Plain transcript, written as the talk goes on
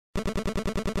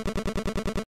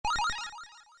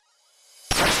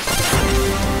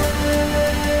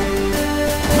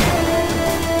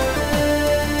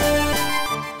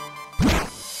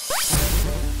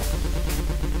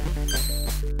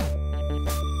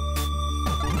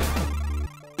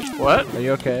What? Are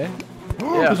you okay?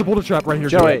 Yeah. There's a boulder trap right here.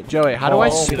 Joey, how do I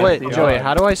split? Joey,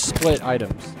 how do I split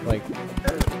items? Like,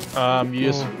 you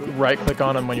just right-click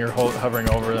on them when you're hovering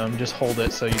over them. Just hold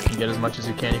it so you can get as much as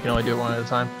you can. You can only do it one at a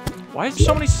time. Why is there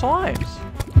so many slimes?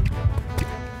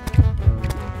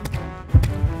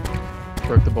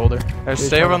 Broke the boulder. Right,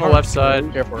 stay over on the left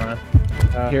side. Careful, Ryan.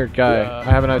 here, Guy. I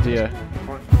have an idea.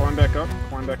 Climb back up.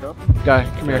 Climb back up. Guy,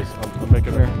 come here. I'm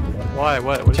making it. Why?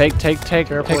 What? Take the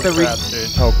traps, dude.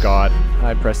 Oh God,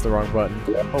 I pressed the wrong button.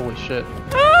 Holy shit.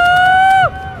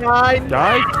 Guy!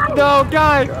 No,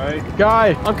 Guy!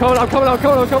 Guy. I'm coming! I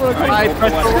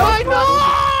pressed the wrong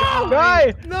button.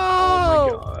 Guy!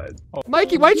 No! Oh my God.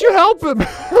 Mikey, why'd you help him?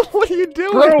 What are you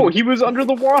doing? Bro, he was under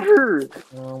the water.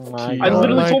 Oh my I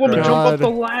literally told him to jump God. up the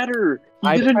ladder. He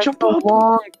I didn't pressed jump the up.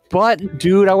 wrong button,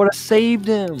 dude. I would have saved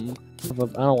him. I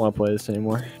don't want to play this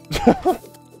anymore.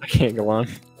 I can't go on.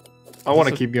 I want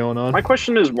to keep going on. My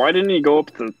question is, why didn't he go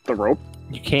up the rope?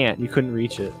 You can't. You couldn't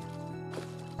reach it.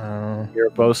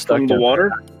 You're both stuck From the down water?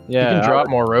 there. Yeah. You can drop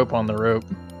more rope on the rope.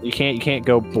 You can't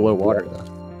go below water though.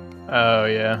 Oh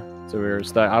yeah. So we were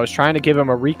stuck. I was trying to give him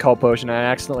a recall potion and I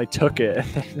accidentally took it.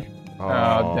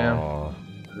 Oh, damn.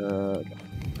 I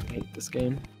hate this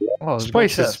game. Oh, This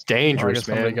place is I dangerous, guess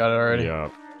somebody man. got it already. Yeah.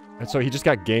 And so he just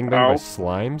got gangbanged by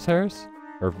slimes, Harris?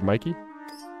 Or Mikey?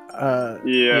 Yeah,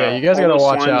 you guys gotta all the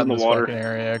watch slimes out in in the this water. fucking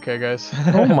area, okay, guys?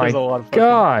 Oh my There's a lot of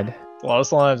God! a lot of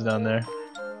slimes down there.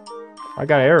 I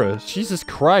got arrows. Jesus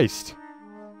Christ.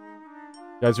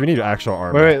 Guys, we need actual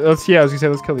armor. Wait, let's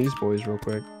let's kill these boys real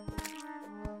quick.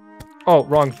 Oh,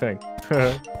 wrong thing.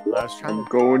 I'm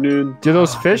going in. Do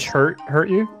those fish hurt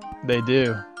you? They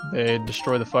do. They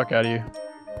destroy the fuck out of you.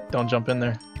 Don't jump in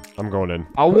there. I'm going in.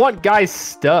 I want Guy's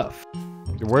stuff.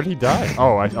 Where'd he die?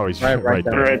 Oh, he's right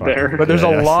there. Right there. But there's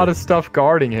Yeah, a lot of stuff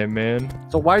guarding him, man.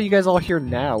 So why are you guys all here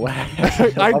now?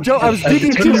 I was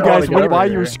digging to you guys while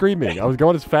you were screaming. I was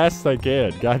going as fast as I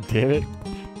can. God damn it.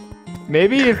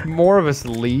 Maybe if more of us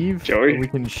leave, Joey? we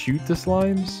can shoot the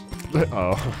slimes.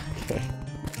 Oh, okay.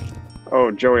 Oh,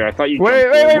 Joey, I thought you. Wait,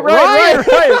 jumped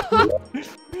in.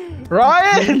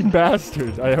 Ryan! You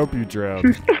bastards. I hope you drown.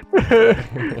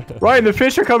 Ryan, the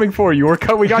fish are coming for you.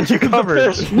 We got you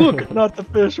covered. Look, Not the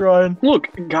fish, Ryan. look,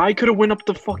 Guy could have went up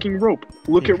the fucking rope.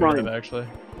 Look He at could've, Ryan. actually.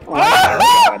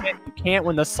 You can't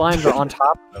when the slimes are on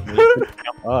top of them. You can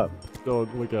jump up.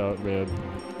 Don't look out, man.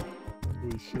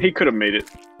 Holy shit. He could have made it.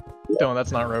 Don't,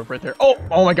 that's not rope right there. Oh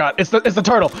my god, it's the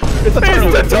turtle! It's the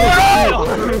turtle! It's the turtle!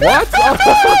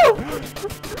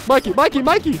 What?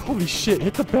 Mikey! Holy shit,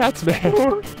 hit the bats, man.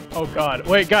 Oh god,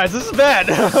 wait guys, this is bad!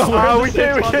 We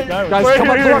can't. Guys, Wait,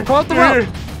 come on, here, come off the rope.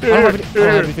 I don't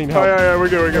have anything to help. Yeah, we're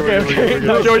good. Okay.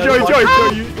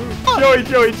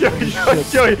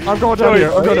 Joey. I'm going down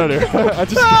here. I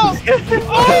just...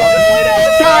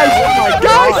 Guys!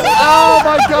 Oh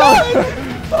my god!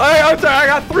 I'm sorry, I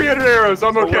got 300 arrows.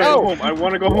 I'm okay. I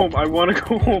want to go home. I want to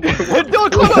go home.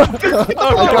 Don't climb up!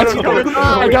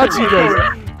 I got you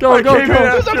guys. Go.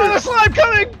 There's another slime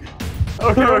coming!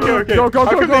 Okay. Go.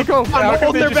 I'm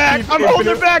holding their back! I'm holding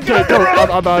their back! Okay, go.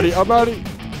 I'm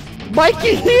outie.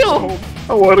 Mikey, heal!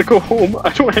 I want to go home. I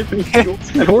don't have any heals.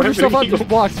 Hold yourself up. Just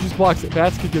blocks it.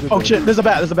 Bats can get it. Oh shit, there's a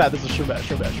bat. This is a sure bat.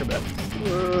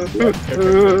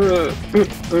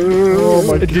 Oh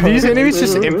my god. Do these enemies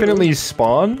just infinitely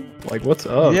spawn? Like, what's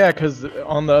up? Yeah, because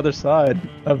on the other side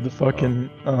of the fucking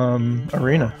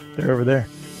arena, they're over there.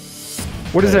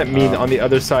 What does that mean on the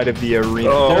other side of the arena?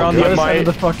 They're on the other side of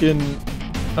the fucking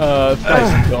place.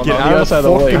 On the other side of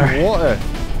the lake. Water.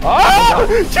 Oh!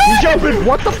 He's jumping!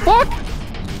 What the fuck?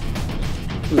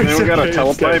 Anyone got a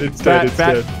teleport? It's dead.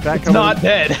 It's not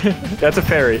dead. That's a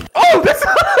fairy. Oh, that's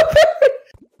not a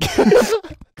fairy!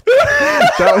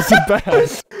 That was the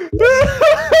best.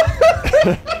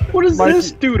 What is Mikey,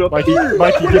 this dude up Mikey, here?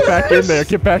 get back in there.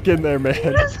 Get back in there, man.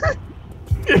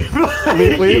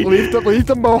 leave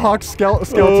the Mohawk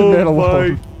skeleton man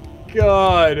alone. Oh my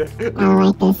god.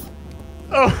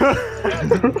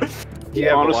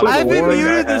 Yeah, honestly, I've been Warren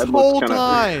muted I this had whole looks kinda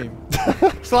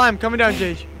time. Slime coming down,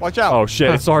 Jage. Watch out. Oh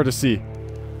shit, it's so hard to see.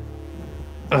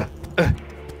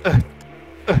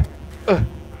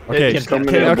 Okay,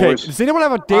 okay. Does anyone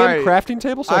have a damn Alright, crafting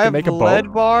table so I I can have make a lead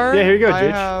bow? bar. Yeah, here you go, I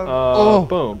Jitch. have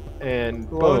Boom. And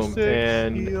glow boom. sticks,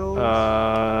 And heals.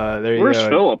 there you Where's go.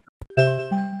 Philip?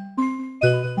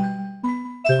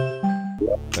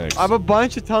 Thanks. I have a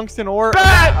bunch of tungsten ore.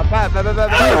 Bat.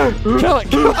 Kill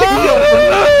it!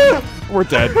 We're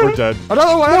dead.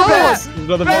 Another one!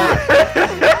 Another bat.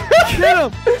 Get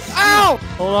him! Ow!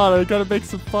 Hold on, I gotta make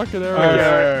some fucking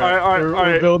arrows.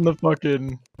 We're building the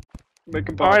fucking... Make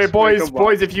a box. Alright, make a box.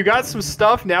 boys, if you got some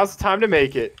stuff, now's the time to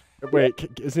make it.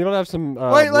 Wait, does anyone have some?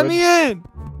 Wait, let wood? me in.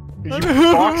 You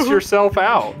box yourself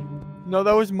out. No,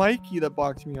 that was Mikey that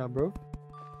boxed me out, bro.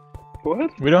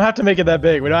 What? We don't have to make it that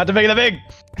big. We don't have to make it that big.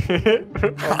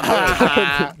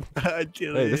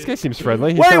 Hey, this guy seems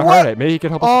friendly. He's Wait, got a what? heartache. Maybe he can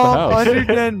help us with the house.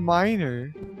 Underden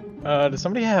Miner. Does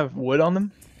somebody have wood on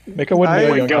them? Make a wooden I-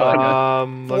 yo-yo. Let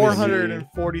me see.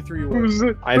 443 wood. Who's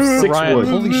it? I have 6 Ryan. wood.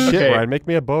 Holy shit, Okay. Ryan! Make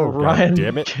me a bow. Ryan, God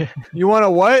damn it! You want a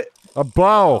what? A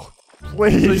bow,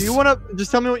 please. So you want to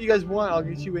just tell me what you guys want. I'll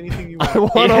get you anything you want. I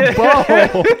want a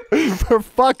bow. For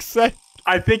fuck's sake.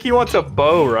 I think he wants a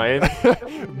bow, Ryan.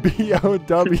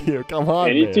 B-O-W. Come on,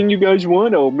 Anything you guys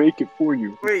want, I'll make it for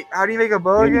you. Wait, how do you make a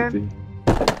bow again? Anything.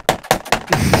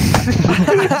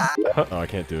 Oh, I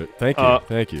can't do it. Thank you.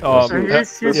 Thank you. So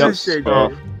here's Yep. some shit,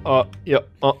 dude. Yep.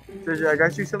 JJ, I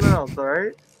got you something else,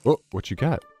 alright? Oh, what you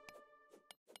got?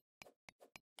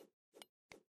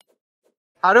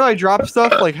 How do I drop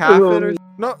stuff like half it or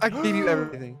no? I gave you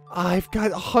everything. I've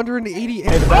got 180.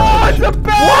 Oh, it's a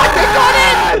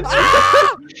bag!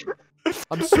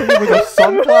 I'm swimming with a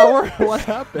sunflower. What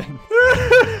happened?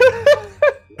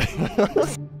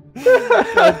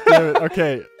 God damn it.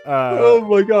 Okay. Oh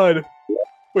my god.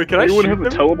 Wait, can Anyone I shoot have a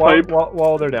them telepipe?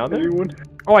 while they're down there? Anyone?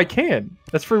 Oh, I can.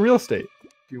 That's for real estate.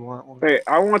 Do you want one? Hey,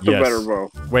 I want the Yes. better bow.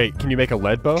 Wait, can you make a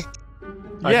lead bow?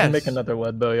 I Yes. can make another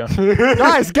lead bow, yeah.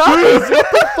 Guys, what the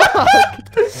fuck?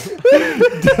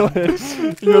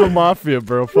 Dylan, you're the mafia,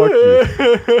 bro. Fuck you.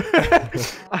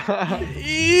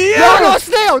 No,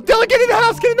 snail! Dylan, get in the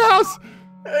house! Get in the house!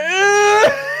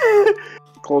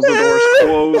 Close the doors.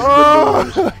 Close the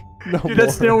doors. No Dude, more.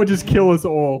 that snail would just kill us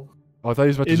all. Oh, I thought he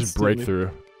was about to just break Instantly.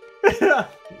 through.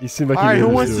 He seemed like he Alright, who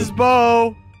really wants was this doing.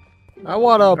 bow? I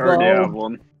want a Already have bow.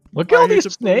 one. Look at all Alright, these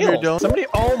here's a- here, snails. Dylan. Somebody,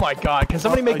 oh my god, can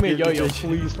somebody make me a I'll give you yo-yo, this.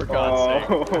 please, for God's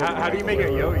sake? Oh. How do you make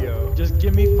a yo-yo? Just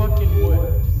give me fucking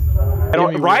wood. Give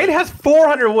me Ryan wood. has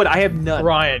 400 wood. I have none.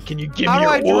 Ryan, can you give How me do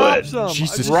I your drop wood? some?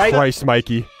 Jesus Right- Christ,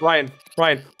 Mikey. Ryan,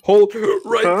 hold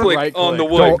right click Right on the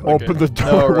click. wood. Don't open the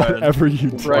No, door Ryan. whatever you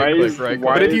do. Right Why click, is- right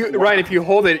why click. But if you Ryan, if you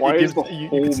hold it, Why it gives is the you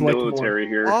whole can select more. military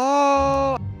here?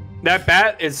 Oh, That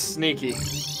bat is sneaky.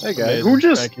 Hey guys. Who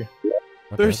just- Thank you.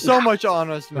 there's so much on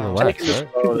us now. Relax, right?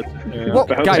 Yeah. Whoa,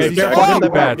 Bats. guys, Hey, these Get fucking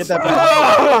that bat, bats. get that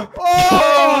bat.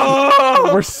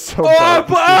 Oh! We're so bad.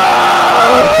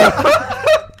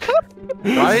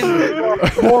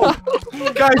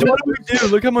 Guys, what do we do?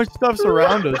 Look how much stuff's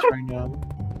around us right now.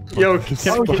 Yo,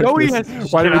 Fuck Joey this.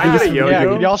 has- Why did we Can do I this? get a yo-yo? Yeah,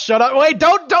 can y'all shut up? Wait,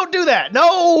 don't do that.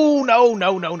 No.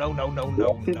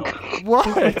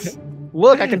 What?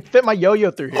 Look, I can fit my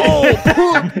yo-yo through here.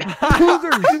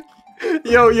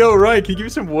 yo, Ryan, can you give me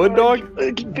some wood, dog?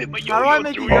 I can fit my How do I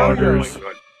make a yo-yo?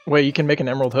 Wait, you can make an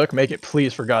emerald hook? Make it,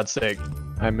 please, for God's sake.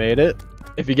 I made it.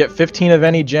 If you get 15 of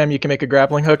any gem, you can make a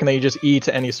grappling hook, and then you just E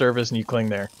to any surface and you cling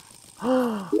there.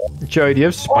 Joey, do you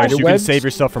have spider You can webs? save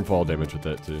yourself from fall damage with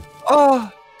that too.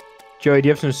 Oh, Joey, do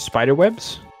you have some spider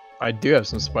webs? I do have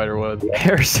some spider web.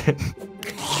 Harrison.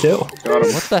 Kill. Got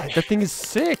him. What the heck? That thing is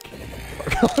sick.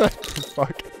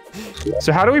 Fuck.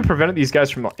 So how do we prevent these guys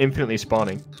from infinitely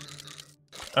spawning?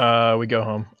 We go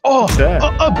home. Oh, What's that?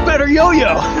 a better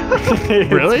yo-yo!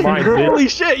 Really? It's mine, bitch. Holy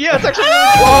shit, yeah, it's actually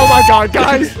Oh my god,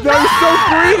 guys! That was so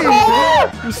greedy!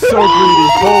 You're so greedy.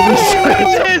 Holy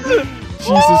shit.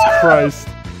 Jesus Christ.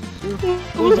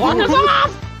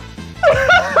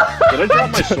 Did I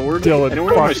drop my sword? Dylan,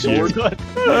 Anyone have my fuck you. sword?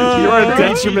 You're a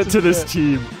detriment to this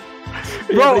team.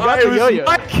 Bro, they got it the was yo-yo.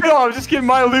 my kill. I was just getting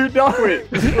my loot dog. Wait,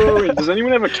 does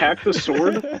anyone have a cactus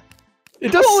sword?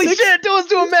 It does Holy 6 shit, Dylan's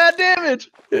doing mad damage!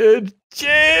 Dylan,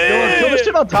 kill the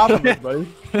shit on top of it, buddy.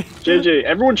 JJ,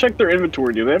 everyone check their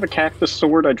inventory. Do they have a cactus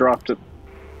sword? I dropped it.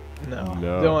 No.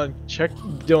 No.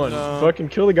 Dylan, fucking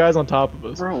kill the guys on top of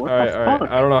us. Bro, what Alright, the alright. fuck?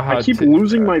 I don't know how I keep to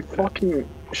losing my fucking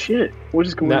shit. What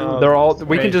is going No, on? they're all.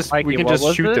 We can Wait, just Mikey, we can what just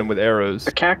was shoot it? them with arrows.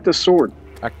 A cactus sword.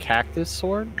 A cactus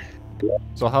sword?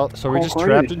 So how? So are we Oh, just great.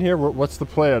 trapped in here? What's the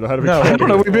plan? How do we? No, I get don't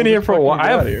know. out? We've been here for a while. I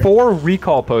Get out of have here. 4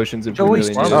 recall potions. If we Joey's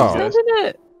really need Oh. it.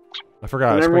 it. I forgot.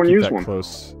 I Did was everyone gonna keep use that one?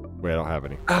 close. Wait, I don't have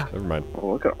any. Never mind. Oh,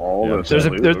 look at all Yeah, this. There's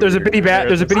a loot there's a over bitty here. bat.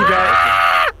 There's a bitty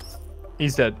bat.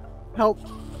 He's dead. help.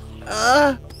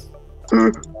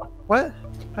 What?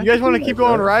 You guys want to keep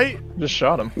going right? Just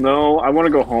shot him. No, I want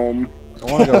to go home.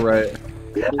 I want to go right.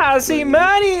 I see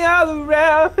money all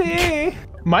around me.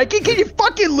 Mikey, can you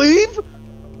fucking leave?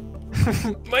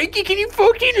 Mikey, can you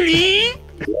fucking leave?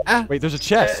 Wait, there's a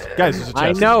chest, guys. There's a chest.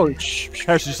 I know. Shh.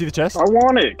 Harris, did you see the chest? I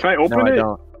want it. Can I open No, I it?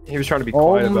 don't. He was trying to be Oh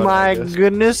quiet about my it. I guess.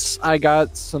 goodness! I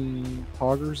got some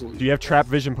poggers. Do you have trap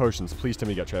vision potions? Please tell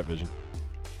me you got trap vision.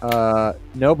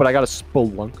 No, but I got a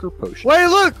spelunker potion. Wait,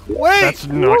 look! Wait! That's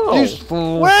not Whoa.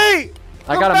 useful. Wait!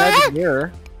 I got a magic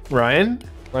mirror. Ryan?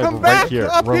 Ryan, Come we're back right here.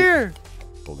 up here.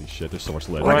 Holy shit, there's so much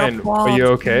lead. Ryan, are you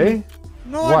okay?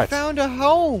 No, I What? found a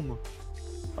home.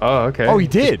 Oh, okay. Oh, he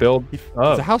Just did. build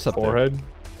There's a house up there. forehead.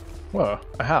 Whoa,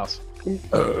 a house. Who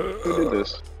did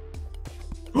this?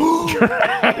 You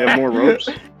have more ropes?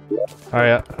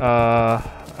 Alright,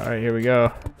 alright, here we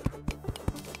go.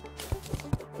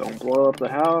 Don't blow up the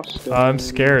house. I'm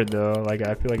scared though. Like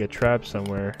I feel like a trap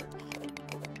somewhere.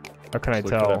 How can I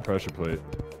Just look for tell? that pressure plate.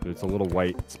 It's a little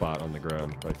white spot on the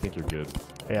ground. I think you're good.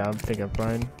 Yeah, I'm thinking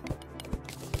fine.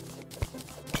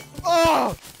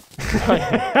 Oh!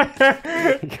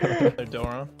 Their door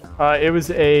on. It was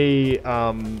a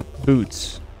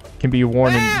boots. Can be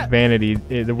worn in vanity.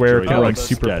 The wearer Joey, can oh, run those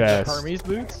super sketch. fast. Hermes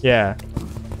boots? Yeah.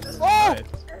 Oh!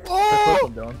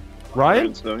 Oh!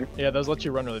 Ryan? Yeah, those let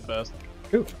you run really fast.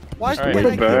 Why Alright. can't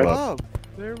I Go back. give up?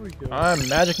 There we go. I'm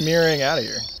magic mirroring out of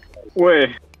here.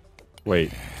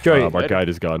 Wait. Joey, Our guide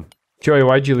is gone. Joey,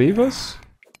 why'd you leave us?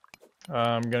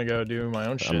 I'm gonna go do my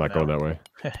own shit. I'm not going that way.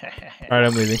 Alright,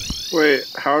 I'm leaving. Wait,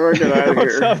 how do I get out of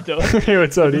What's here? up, Dylan? Hey,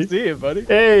 what's up, Good to dude? see you, buddy.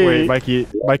 Hey! Wait, Mikey,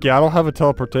 I don't have a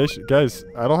teleportation. Guys,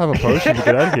 I don't have a potion to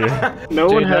get out of here. No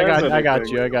one JJ, has I got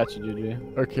anything. you,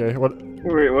 JJ. Okay, what?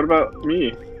 Wait, what about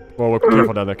me? Well, look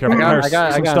careful down there. Careful. I There's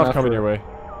got some enough stuff coming for- your way.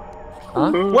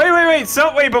 Wait.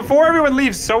 So wait, before everyone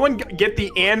leaves, someone get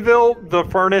the anvil, the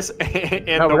furnace, and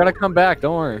No, we're gonna come back.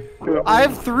 Don't worry. I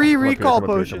have 3 Come up here, recall come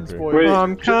up here, potions come for Wait, you.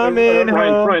 I'm coming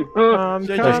home. Ryan, I'm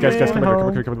Guys, coming Guys, come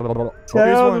home. here, come here.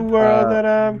 Tell the one. world that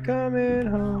I'm coming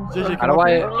home. JJ, How come do up I?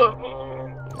 here.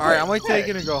 Alright, I'm like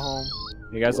taking to go home.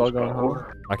 You guys all going home?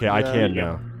 Okay, I can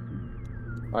now.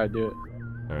 Alright, do it.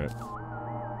 Alright.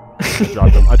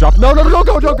 I dropped him. No,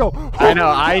 go! I know.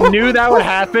 I knew that would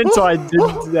happen, so I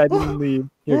didn't leave.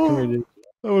 Here, come here, dude.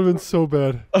 That would have been so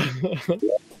bad.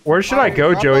 Where should I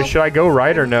go, Joey? Should I go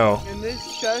right or no? In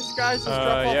this chest, guys, just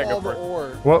drop yeah, off go all the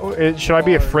for it. ore. Should I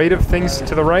be afraid of things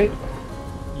to the right?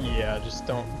 Yeah, just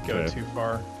don't go Okay. too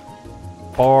far.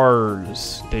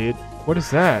 Bars, dude. What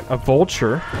is that? A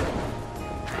vulture?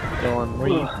 Dylan, what are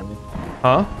you doing?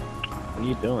 Huh? What are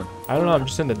you doing? I don't know. I'm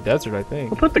just in the desert, I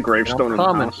think. I'll put the gravestone in the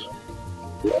coming. house.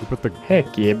 You put the.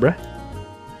 Heck yeah, bruh.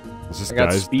 Is this I got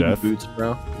guy's speed death? boots,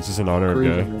 bro. This is in honor of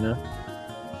Cruising, Guy. you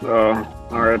know?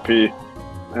 R.I.P.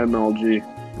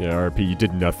 MLG. Yeah, RP, you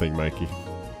did nothing, Mikey.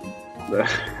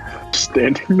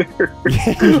 Standing there.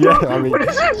 Yeah, I mean.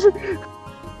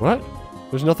 What?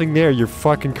 There's nothing there. You're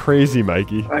fucking crazy,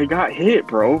 Mikey. I got hit,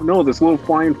 bro. No, this little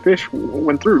flying fish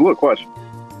went through. Look, watch.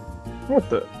 What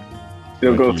the?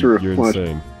 It'll go Mikey, through. You're Watch.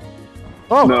 insane.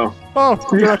 Oh! No. Oh!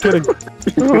 You're not kidding.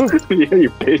 Yeah, you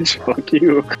bitch. Fuck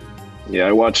you. Yeah,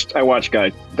 I watched Guy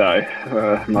die.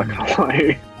 I'm not gonna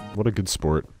lie. What a good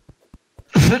sport.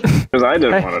 Because I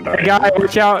didn't want to die. Hey, guy,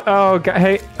 watch out! Oh, guy,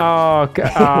 hey! Oh,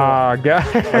 guy!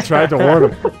 I tried to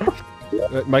warn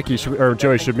him. Mikey, or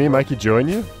Joey, should me and Mikey join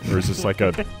you? Or is this like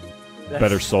a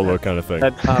better solo kind of thing?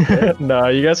 That's not fair. No,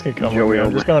 you guys can come Joey over. I'm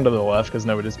over. just going to the left because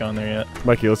nobody's gone there yet.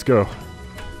 Mikey, let's go.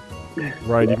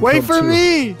 Ryan, you can Wait come for too.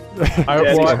 me!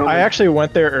 I actually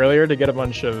went there earlier to get a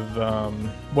bunch of,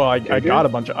 I Did you? got a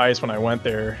bunch of ice when I went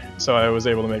there, so I was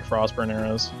able to make frostburn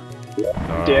arrows.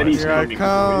 Daddy's Here I coming,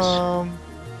 come.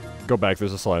 Go back,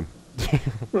 there's a slime.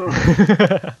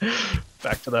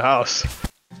 Back to the house.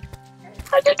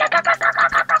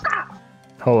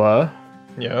 Hello?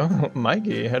 Yo,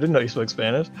 Mikey, I didn't know you spoke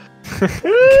Spanish.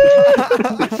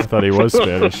 I thought he was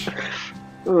Spanish.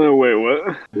 Wait,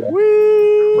 what?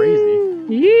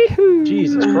 Crazy.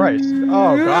 Jesus Christ.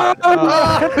 Oh, God.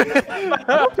 I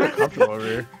don't feel comfortable over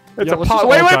here. It's Yeah, a let's pot. just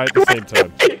Wait, all wait, die at the same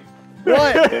time.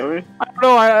 What? Damn it. I don't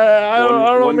know. I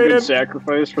don't know, One good man.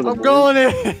 sacrifice for the I'm boys. going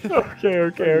in.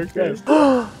 Okay.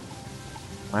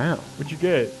 Wow. What'd you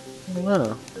get? I don't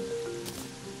know.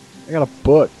 I got a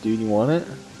book, dude. You want it?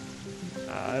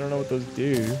 I don't know what those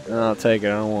do. No, I'll take it.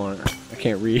 I don't want it. I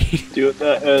can't read. Dude,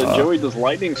 Joey, does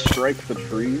lightning strike the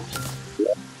trees?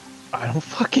 I don't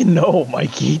fucking know,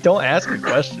 Mikey. Don't ask me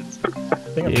questions. I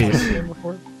think I've played this game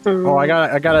before. Oh, I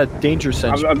got a danger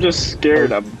sense. I'm just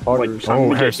scared. I'm like, Buggers. I'm Oh,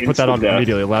 gonna Harris, get put that on instant death.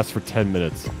 immediately. It lasts for 10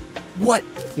 minutes. What?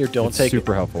 Here, Dylan, It's take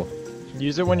super helpful.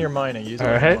 Use it when you're mining. Use it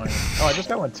when Alright. you're mining. Oh, I just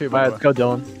got one too. it. Alright, By the let's way.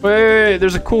 go, Dylan. Wait.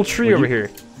 There's a cool tree Will over you-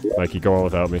 here. Mikey, go on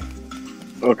without me.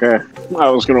 Okay. I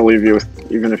was gonna leave you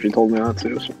with, even if you told me not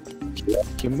to. So.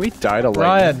 Can we die to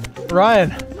lightning? Ryan,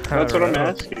 That's what I'm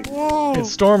asking. Whoa.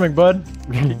 it's storming, bud.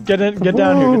 Get down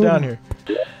here.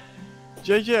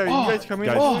 JJ, are you guys coming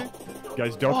Guys, this way?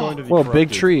 Guys, don't go into the Whoa, big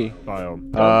corrupted tree.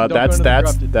 biome.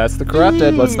 That's the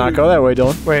corrupted. Let's not go that way,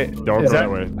 Dylan. Wait, Don't go is that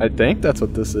way. I think that's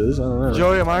what this is. I don't know.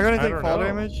 Joey, am I gonna I take don't fall know.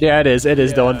 damage? Yeah, it is. It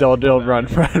is. Dylan, run.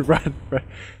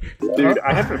 Dude,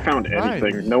 I haven't found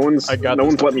anything. No one's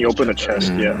let me open a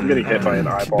chest yet. I'm getting hit by an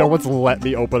eyeball. No one's let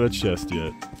me open a chest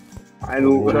yet. I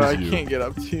I you. can't get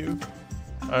up to you.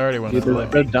 I already went Dude, to the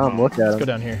they're dumb. Look at Let's go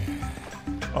them. down here.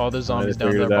 Oh, there's zombies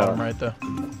down figured there it bottom out. right though. I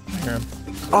hear him.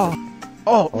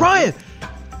 Oh, Ryan!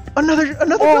 Another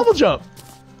double jump.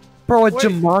 Bro, a Wait.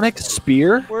 demonic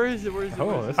spear? Where is it? Where is it?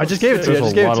 Where is it? I just gave it to you. I There's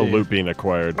just a gave it lot to of you. loot being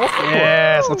acquired.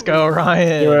 Yes, let's go,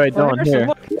 Ryan. Wait, Dylan, here.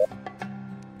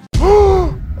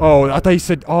 Oh, I thought you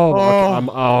said. Oh, okay,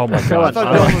 oh my I god.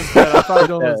 thought Dylan was dead. I thought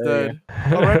Dylan was dead.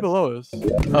 Oh, right below us.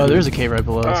 Oh, there's a cave right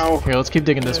below us. Ow. Here, let's keep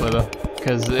digging this way though,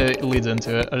 because it leads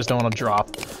into it. I just don't want to drop.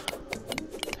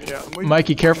 Yeah,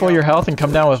 Mikey, careful of your health and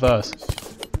come down with us.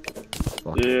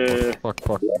 Yeah.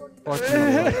 Fuck.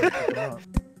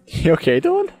 You okay,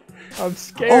 Dylan? I'm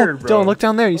scared, Oh, bro. Dylan, look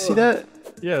down there. You see that?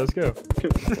 Yeah, let's go.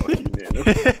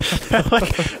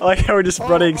 I like how we're just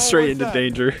running straight what's into that?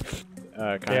 danger.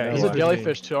 Yeah, Kinda. there's a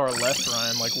jellyfish to our left,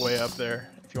 Ryan, like way up there.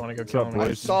 If you want to go kill him.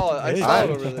 I saw it. I saw it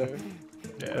over there.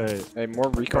 Yeah. Hey, Hey, more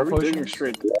Are recall we digging potions?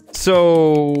 straight?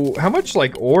 So, how much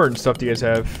like ore and stuff do you guys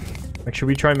have? Like, should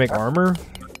we try and make armor?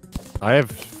 I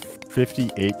have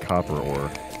 58 copper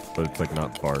ore, but it's like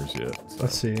not bars yet. So.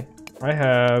 Let's see. I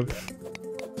have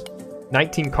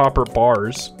 19 copper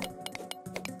bars,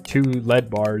 2 lead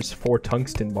bars, 4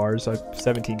 tungsten bars. I have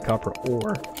 17 copper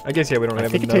ore. I guess, yeah, we don't I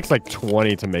have think it enough. takes like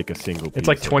 20 to make a single piece. It's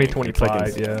like I think. 20, It's 25,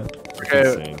 like yeah.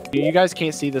 insane. You guys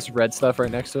can't see this red stuff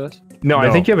right next to us? No, I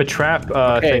No. think you have a trap thing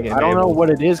I don't know enabled. what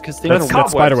it is, because That's things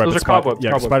cobwebs. spiderweb. Those are It's cobwebs. Yeah,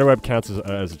 Cobwebs. spiderweb counts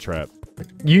as a trap.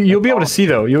 You'll be able to see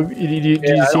though. Do you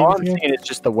see all I'm anything? seeing is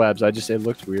just the webs. It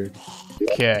looked weird.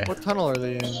 Okay. What tunnel are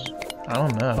they in? I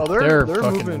don't know. Oh, they're they're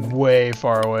fucking moving. way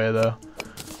far away though.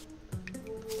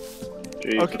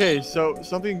 Jeez. Okay, so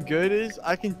something good is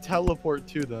I can teleport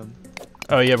to them.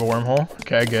 Oh, you have a wormhole?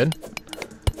 Okay, good.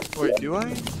 Wait, do I?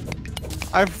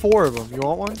 I have 4 of them. You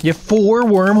want one? You have 4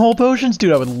 wormhole potions?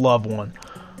 Dude, I would love one.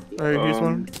 Alright, here's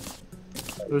one.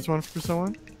 There's one for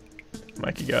someone.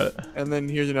 Mikey got it. And then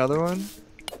here's another one.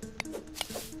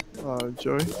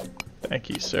 Joey. Thank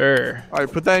you, sir.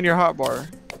 Alright, put that in your hotbar.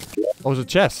 Oh, there's a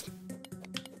chest.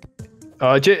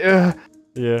 Yeah,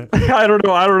 I don't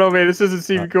know, man. This doesn't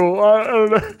seem cool. I don't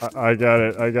know. I got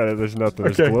it. There's nothing.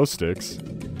 There's Okay. glow sticks.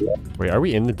 Wait, are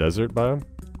we in the desert biome?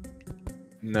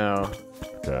 No.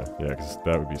 Okay, yeah, because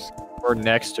that would be. We're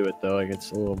next to it, though. Like, it's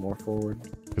a little more forward.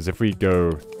 Because if we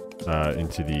go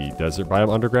into the desert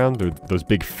biome underground, those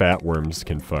big fat worms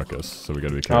can fuck us. So we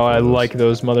gotta be careful. Oh, I of those. like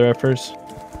those mother effers.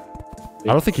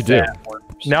 I don't think you do.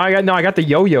 Now I got the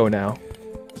yo-yo now.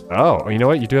 Oh, you know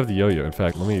what? You do have the yo-yo. In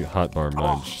fact, let me hotbar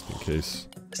mine just in case.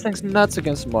 This thing's nuts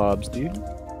against mobs, dude.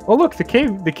 Oh look, the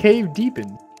cave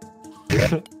deepened.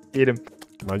 Eat him.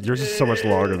 Yours is so much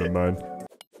longer than mine.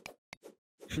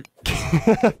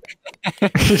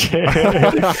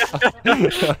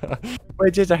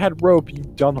 Wait, Jace, I had rope, you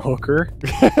dumb hooker.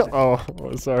 Oh,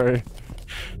 sorry.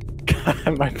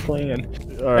 God, my plan.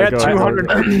 All I right, got go ahead.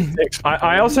 256.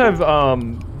 I also have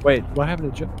Wait, what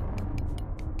happened to Joe?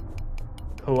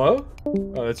 hello?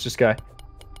 Oh, that's just Guy.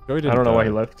 Joey I didn't don't know why die.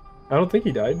 he left. I don't think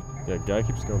he died. Yeah, guy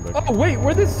keeps going back. Oh wait,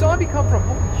 where'd this zombie come from?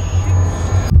 Holy shit!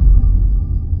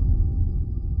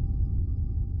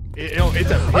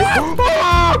 It's a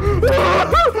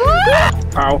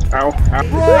Ow, ow, ow.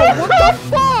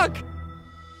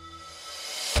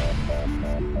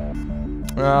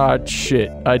 Ah, shit.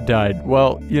 I died.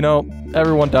 Well, you know,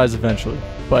 everyone dies eventually.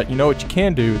 But you know what you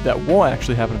can do that won't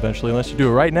actually happen eventually unless you do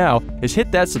it right now is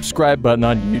hit that subscribe button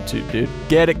on YouTube, dude.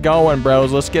 Get it going,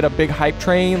 bros. Let's get a big hype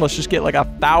train. Let's just get like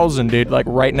 1,000, dude. Like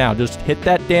right now. Just hit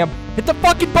that hit the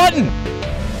fucking button!